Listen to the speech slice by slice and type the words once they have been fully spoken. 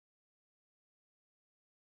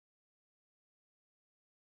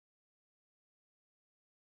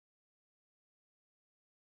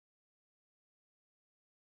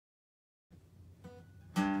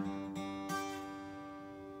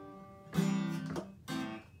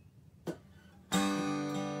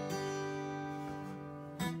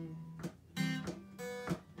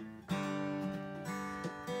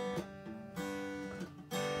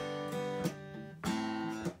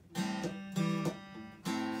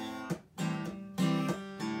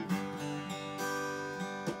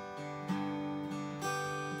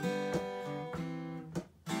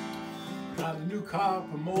new car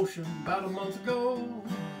promotion about a month ago.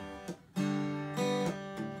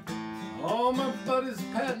 All my buddies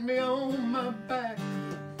patting me on my back.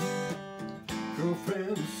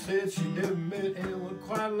 Girlfriend said she never met anyone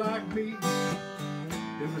quite like me.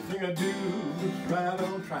 Everything I do is right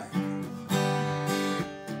on track.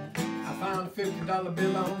 I found a $50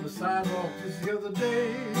 bill on the sidewalk just the other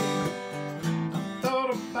day. I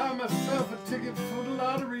thought I'd buy myself a ticket for the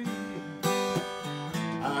lottery.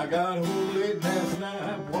 I got home late last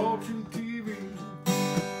night watching TV.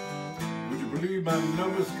 Would you believe my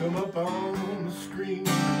numbers come up on the screen?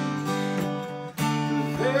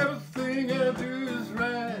 'Cause everything I do is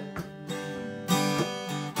right.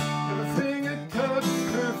 Everything I touch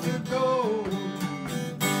turns to gold.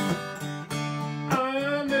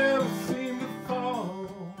 I never seem to fall.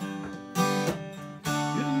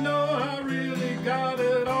 You know I really got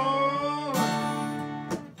it all.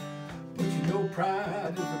 But you know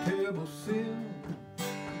pride is a terrible sin.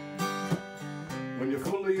 When you're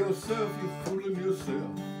full of yourself, you're fooling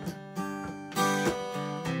yourself.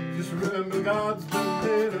 Just remember God's done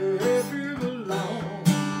better if you belong.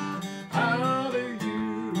 How do you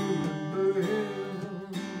remember Him?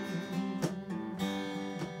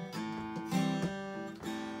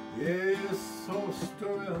 Yeah, I saw a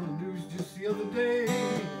story on the news just the other day.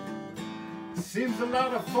 Seems a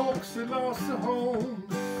lot of folks have lost their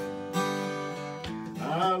homes.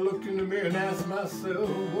 I looked in the mirror and asked myself,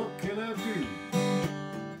 what can I do?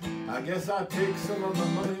 I guess I'll take some of my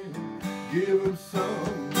money, give them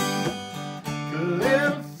some. 'Cause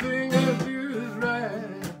everything I do is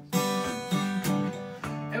right.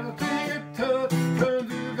 Everything I touch turns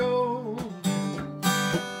to gold.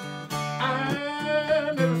 I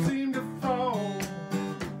never seem to fall.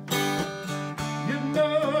 You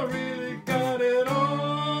know I really got it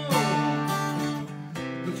all.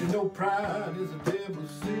 But you know pride is a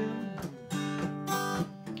devil's sin.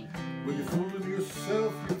 When you're fooling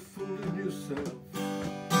yourself, you're fooling yourself.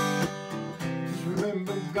 Just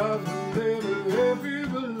remember God's better if you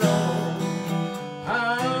belong.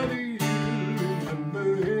 How do you remember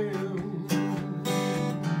Him?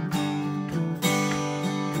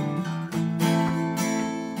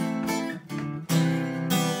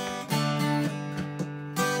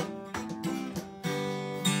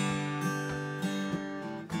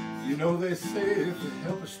 You know they say if you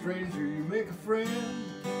help a stranger, you make a friend.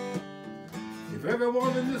 If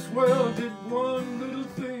everyone in this world did one little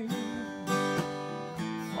thing,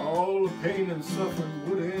 all the pain and suffering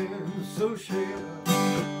would end so share.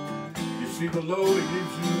 You see the Lord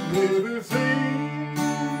gives you everything.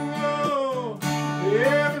 Oh,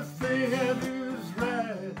 everything I do is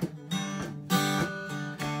right.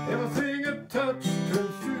 Everything I touch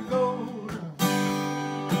turns to gold.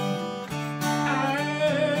 I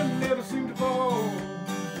never seem to fall.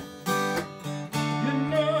 You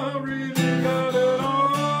know I really got it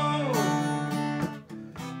all.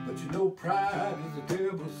 But you know pride is a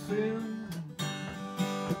terrible sin.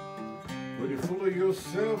 When you're full of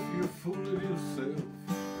yourself, you're fooling yourself.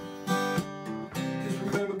 Just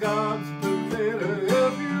remember God's the better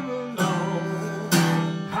if you belong.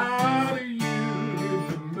 How do you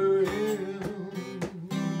remember Him?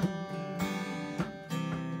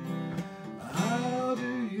 How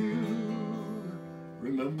do you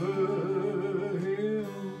remember Him?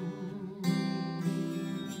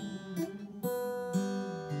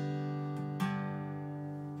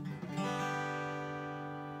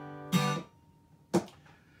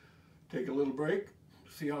 Take a little break,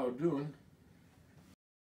 see how we're doing.